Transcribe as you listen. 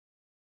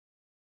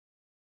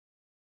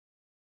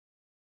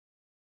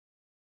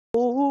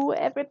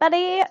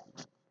everybody.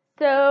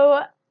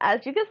 So,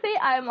 as you can see,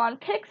 I'm on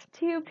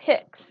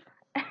pix2pix.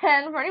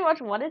 And pretty much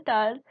what it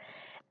does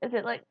is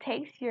it like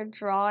takes your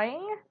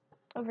drawing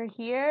over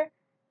here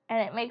and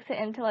it makes it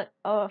into like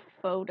a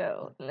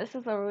photo. And this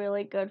is a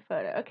really good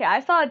photo. Okay,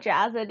 I saw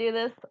Jazza do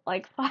this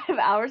like 5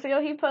 hours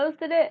ago. He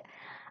posted it.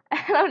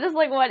 And I'm just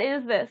like, what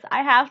is this?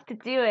 I have to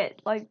do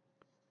it. Like,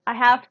 I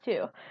have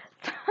to.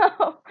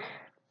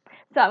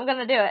 So I'm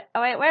gonna do it.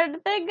 Oh wait, where did the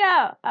thing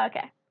go?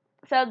 Okay.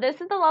 So this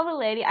is the lovely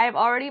lady. I have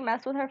already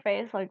messed with her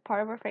face. Like,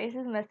 part of her face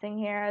is missing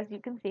here, as you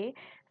can see.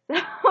 So,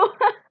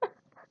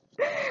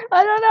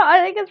 I don't know.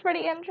 I think it's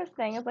pretty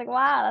interesting. It's like,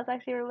 wow, that's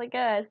actually really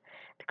good.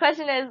 The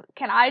question is,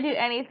 can I do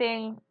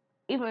anything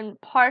even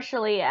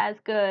partially as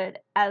good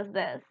as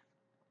this?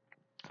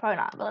 Probably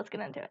not, but let's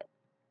get into it.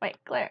 Wait,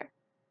 glare.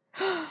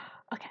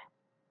 Okay.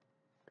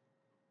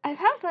 I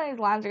have some of these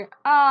lines are.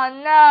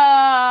 Oh no!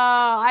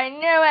 I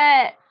knew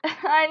it!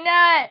 I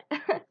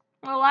knew it!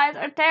 The lines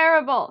are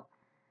terrible.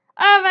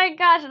 Oh my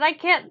gosh, and I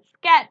can't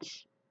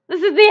sketch.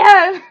 This is the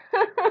end.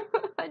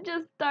 I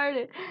just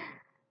started.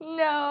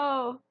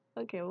 No.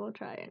 Okay, we'll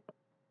try it.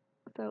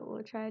 So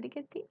we'll try to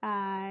get the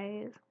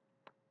eyes.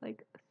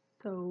 Like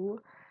so.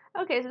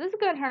 Okay, so this is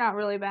gonna turn out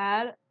really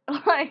bad.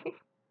 like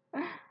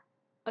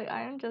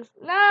I am just.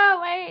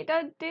 No, wait,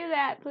 don't do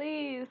that,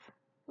 please.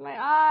 My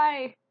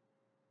eye.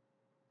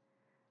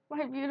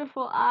 My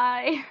beautiful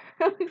eye.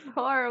 It looks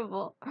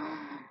horrible.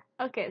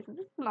 Okay, so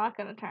this is not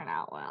gonna turn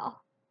out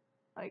well.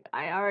 Like,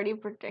 I already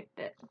predict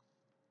it.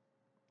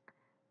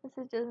 This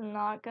is just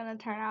not gonna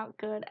turn out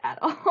good at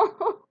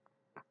all.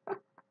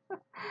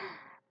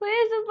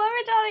 Please just let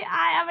me draw the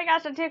eye. Oh my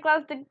gosh, they're too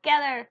close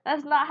together.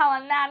 That's not how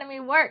anatomy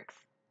works.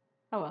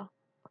 Oh well.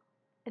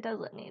 It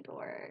doesn't need to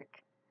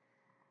work.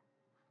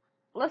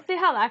 Let's see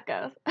how that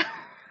goes.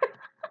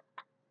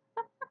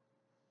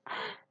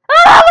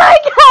 Oh my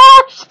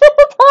gosh!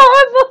 It's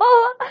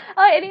horrible!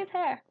 Oh, it needs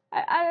hair.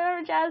 I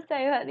remember Jazz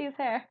saying that it needs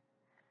hair.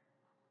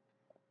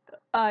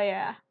 Oh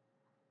yeah.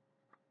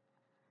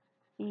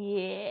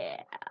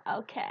 Yeah.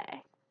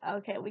 Okay.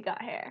 Okay, we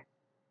got hair.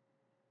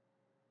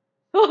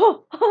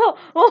 Oh,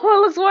 it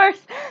looks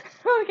worse.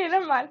 Okay,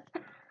 never mind.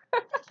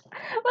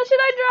 What should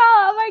I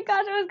draw? Oh my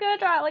gosh, I was gonna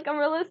draw like a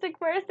realistic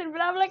person,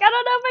 but I'm like, I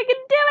don't know if I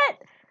can do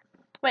it.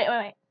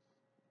 Wait.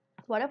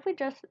 What if we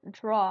just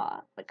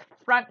draw like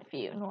front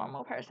view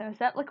normal person? Is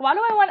that like, why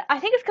do I want? I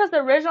think it's because the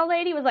original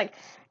lady was like,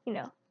 you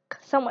know,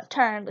 somewhat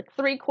turned, like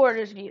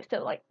 3/4 view.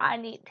 So like, I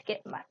need to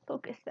get my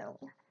focus zone,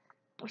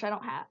 which I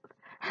don't have.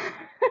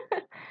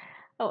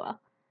 Oh well,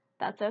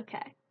 that's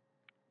okay.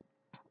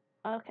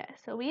 Okay,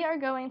 so we are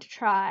going to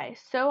try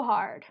so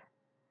hard.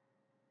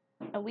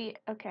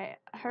 Okay,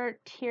 her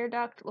tear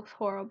duct looks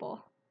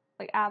horrible.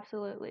 Like,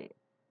 absolutely.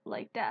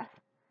 Like, death.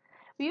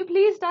 Will you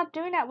please stop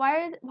doing that?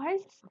 Why is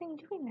this thing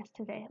doing this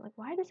today? Like,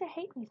 why does it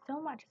hate me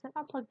so much? Is it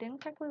not plugged in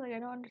correctly? Like, I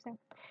don't understand.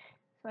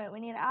 So, wait,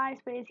 we need an eye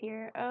space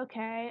here.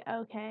 Okay.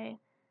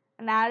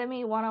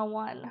 Anatomy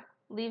 101.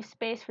 Leave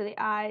space for the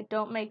eye.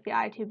 Don't make the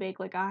eye too big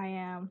like I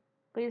am.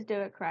 Please do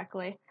it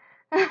correctly.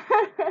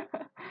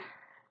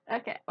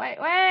 Okay,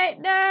 wait,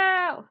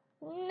 no!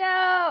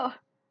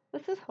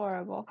 This is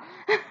horrible.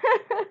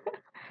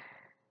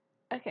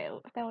 Okay,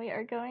 then we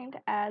are going to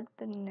add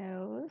the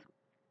nose,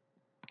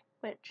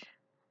 which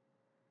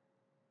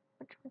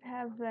would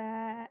have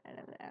that, and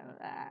then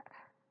that.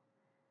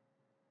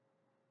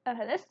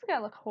 Okay, this is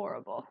gonna look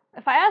horrible.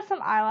 If I add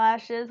some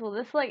eyelashes, will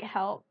this, like,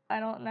 help?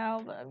 I don't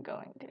know, but I'm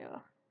going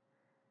to.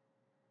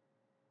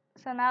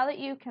 So now that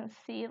you can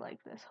see,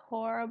 like, this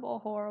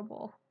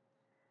horrible,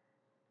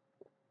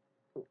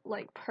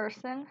 like,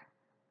 person,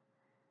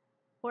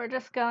 we're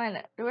just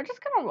gonna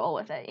roll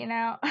with it, you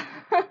know?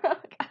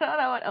 I don't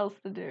know what else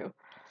to do.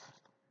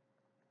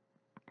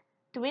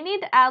 Do we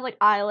need to add, like,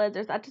 eyelids, or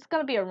is that just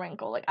gonna be a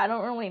wrinkle? Like, I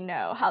don't really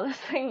know how this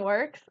thing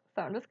works,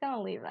 so I'm just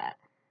gonna leave that.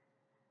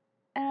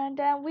 And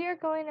we are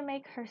going to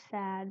make her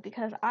sad,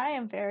 because I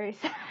am very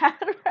sad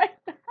right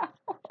now.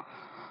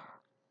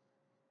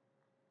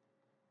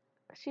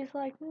 She's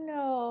like,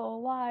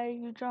 no, why are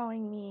you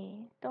drawing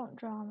me? Don't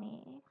draw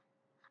me.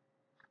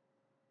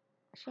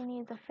 She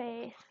needs a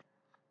face.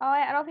 Oh,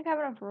 I don't think I have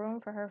enough room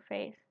for her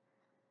face.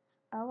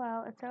 Oh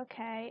well, it's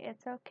okay.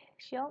 It's okay.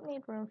 She don't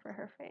need room for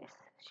her face.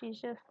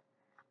 She's just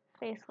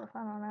faceless.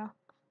 I don't know.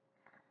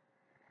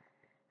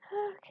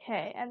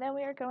 Okay, and then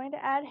we are going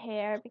to add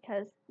hair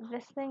because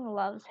this thing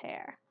loves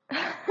hair.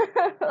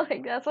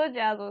 Like, that's what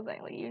Jazz was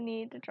saying. Like, you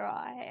need to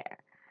draw hair.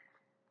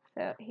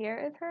 So here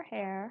is her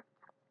hair.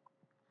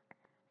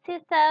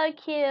 She's so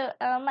cute.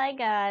 Oh my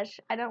gosh.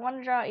 I don't want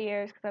to draw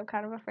ears because I'm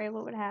kind of afraid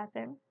what would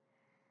happen.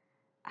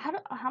 How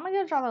am I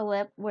going to draw the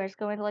lip where it's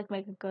going to, like,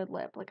 make a good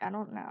lip? Like, I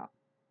don't know.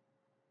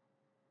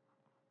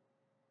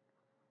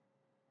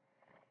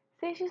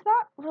 See, she's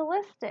not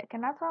realistic,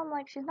 and that's why I'm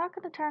like, she's not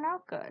going to turn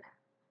out good.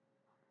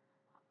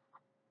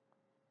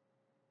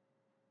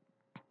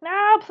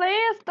 No,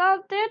 please,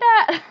 don't do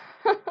that.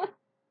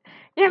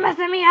 You're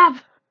messing me up.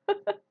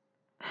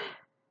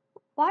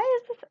 Why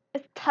is this?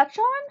 Is touch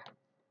on?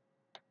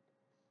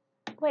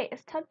 Wait,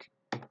 is touch?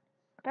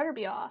 Better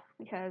be off,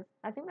 because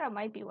I think that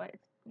might be what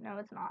it's, no,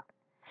 it's not.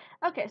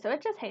 Okay, so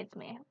it just hates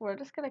me. We're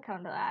just gonna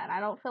come to that, and I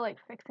don't feel like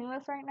fixing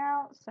this right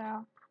now,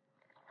 so.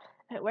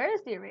 Okay, where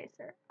is the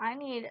eraser? I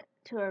need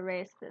to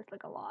erase this,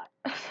 like, a lot,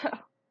 so.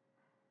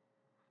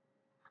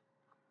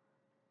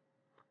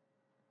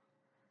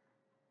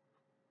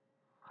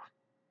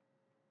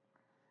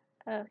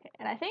 Okay,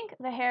 and I think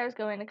the hair is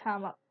going to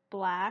come up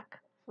black,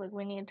 so, like,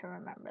 we need to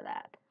remember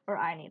that. Or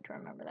I need to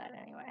remember that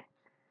anyway.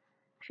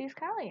 She's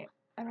kind of like,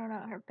 I don't know,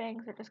 her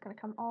bangs are just gonna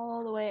come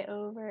all the way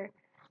over.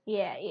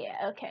 Yeah,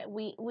 okay,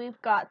 we've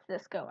got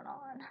this going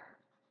on.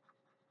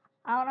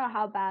 I don't know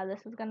how bad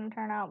this is gonna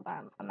turn out, but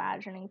I'm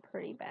imagining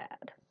pretty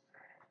bad.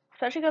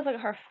 Especially because, like,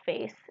 her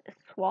face is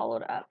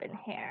swallowed up in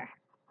hair.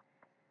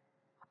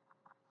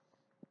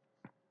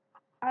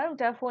 I'm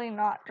definitely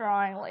not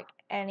drawing, like,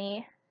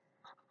 any...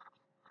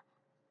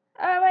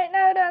 Oh, wait,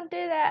 no, don't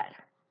do that.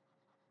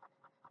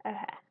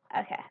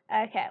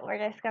 Okay, we're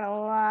just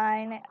gonna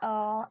line it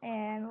all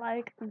in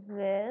like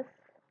this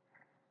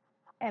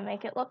and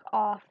make it look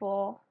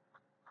awful.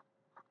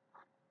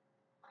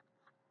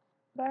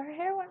 But her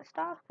hair won't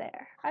stop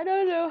there. I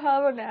don't know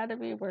how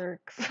anatomy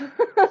works.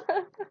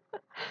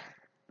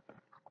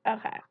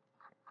 Okay.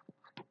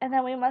 And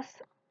then we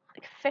must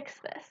fix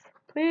this.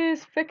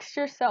 Please fix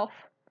yourself.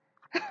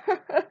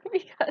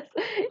 Because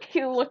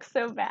you look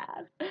so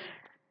bad.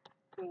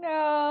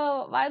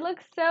 No, mine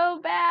looks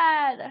so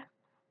bad.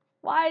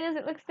 Why does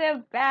it look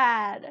so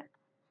bad?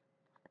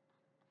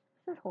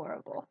 This is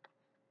horrible.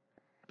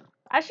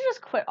 I should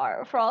just quit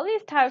art for all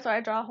these times where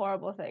I draw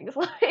horrible things.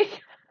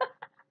 Like,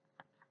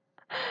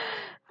 and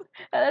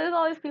there's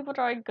all these people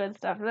drawing good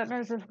stuff, and then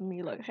there's just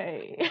me like,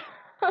 hey,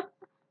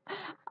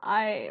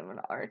 I am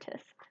an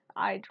artist.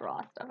 I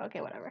draw stuff.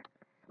 Okay, whatever.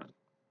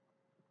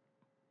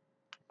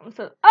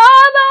 So,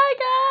 oh my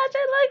gosh,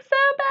 it looks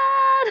so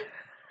bad.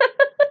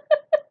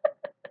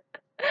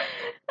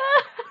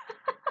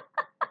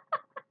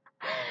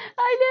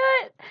 I knew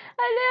it.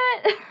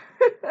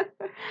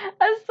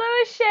 I'm so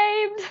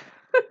ashamed.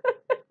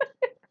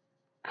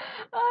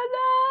 Oh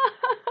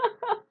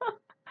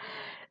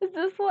no. Is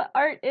this what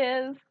art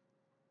is?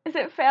 Is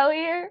it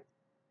failure?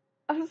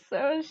 I'm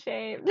so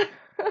ashamed.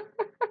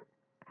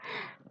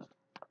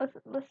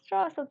 Let's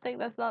draw something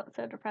that's not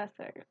so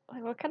depressing.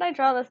 Like, what can I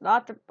draw that's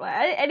not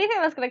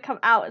anything that's gonna come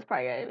out is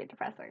probably gonna be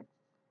depressing.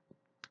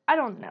 I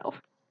don't know.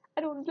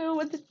 I don't know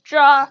what to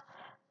draw.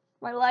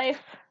 My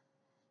life,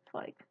 it's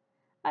like,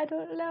 I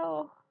don't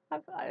know.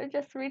 I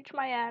just reached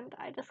my end.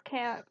 I just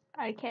can't.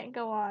 I can't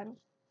go on.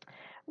 I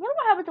wonder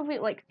what happens if we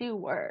like do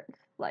words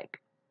like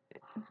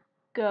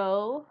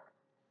go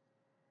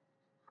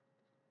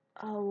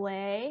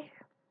away,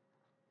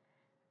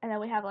 and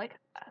then we have like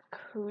a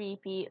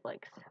creepy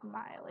like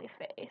smiley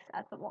face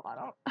at the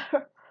bottom.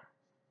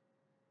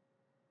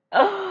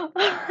 What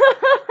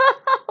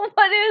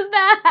is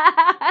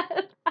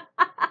that?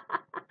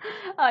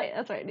 Oh yeah,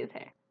 that's right, his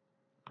hair.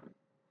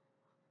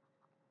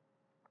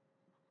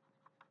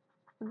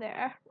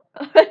 There.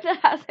 It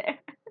has hair.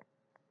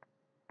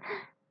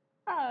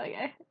 Oh,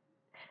 okay.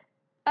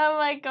 Oh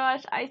my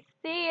gosh, I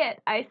see it.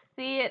 I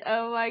see it.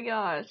 Oh my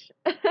gosh.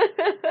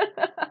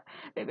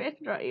 Maybe I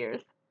should draw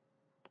ears.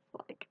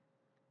 Like,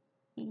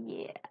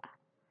 yeah.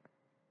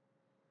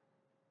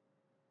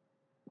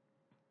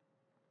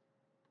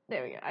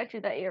 There we go. I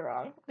drew that ear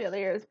wrong. The other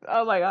ear is.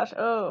 Oh my gosh.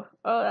 Oh,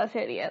 that's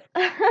hideous.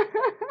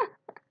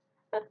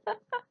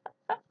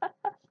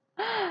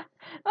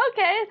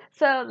 Okay,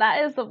 so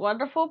that is the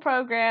wonderful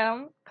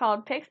program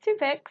called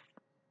pix2pix,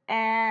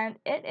 and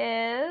it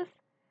is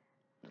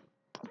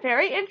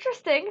very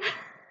interesting.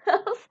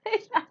 I'll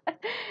say that.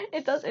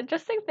 It does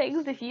interesting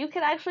things. If you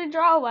can actually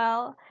draw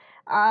well,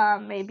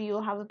 maybe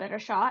you'll have a better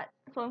shot.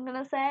 That's what I'm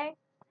gonna say.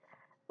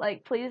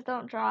 Like, please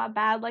don't draw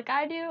bad like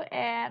I do,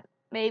 and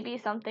maybe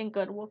something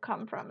good will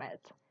come from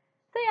it.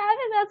 So yeah, I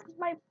think that's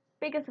my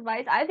biggest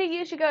advice. I think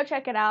you should go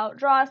check it out.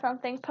 Draw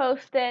something,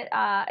 post it.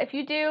 If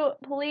you do,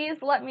 please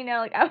let me know.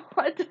 Like, I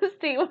want to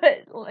see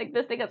what like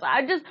this thing is.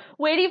 I'm just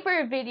waiting for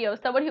a video.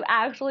 Someone who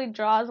actually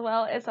draws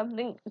well and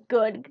something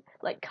good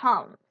like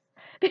comes.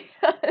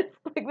 Because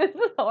like this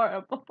is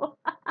horrible.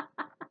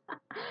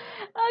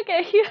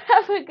 Okay, you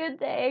have a good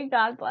day.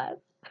 God bless.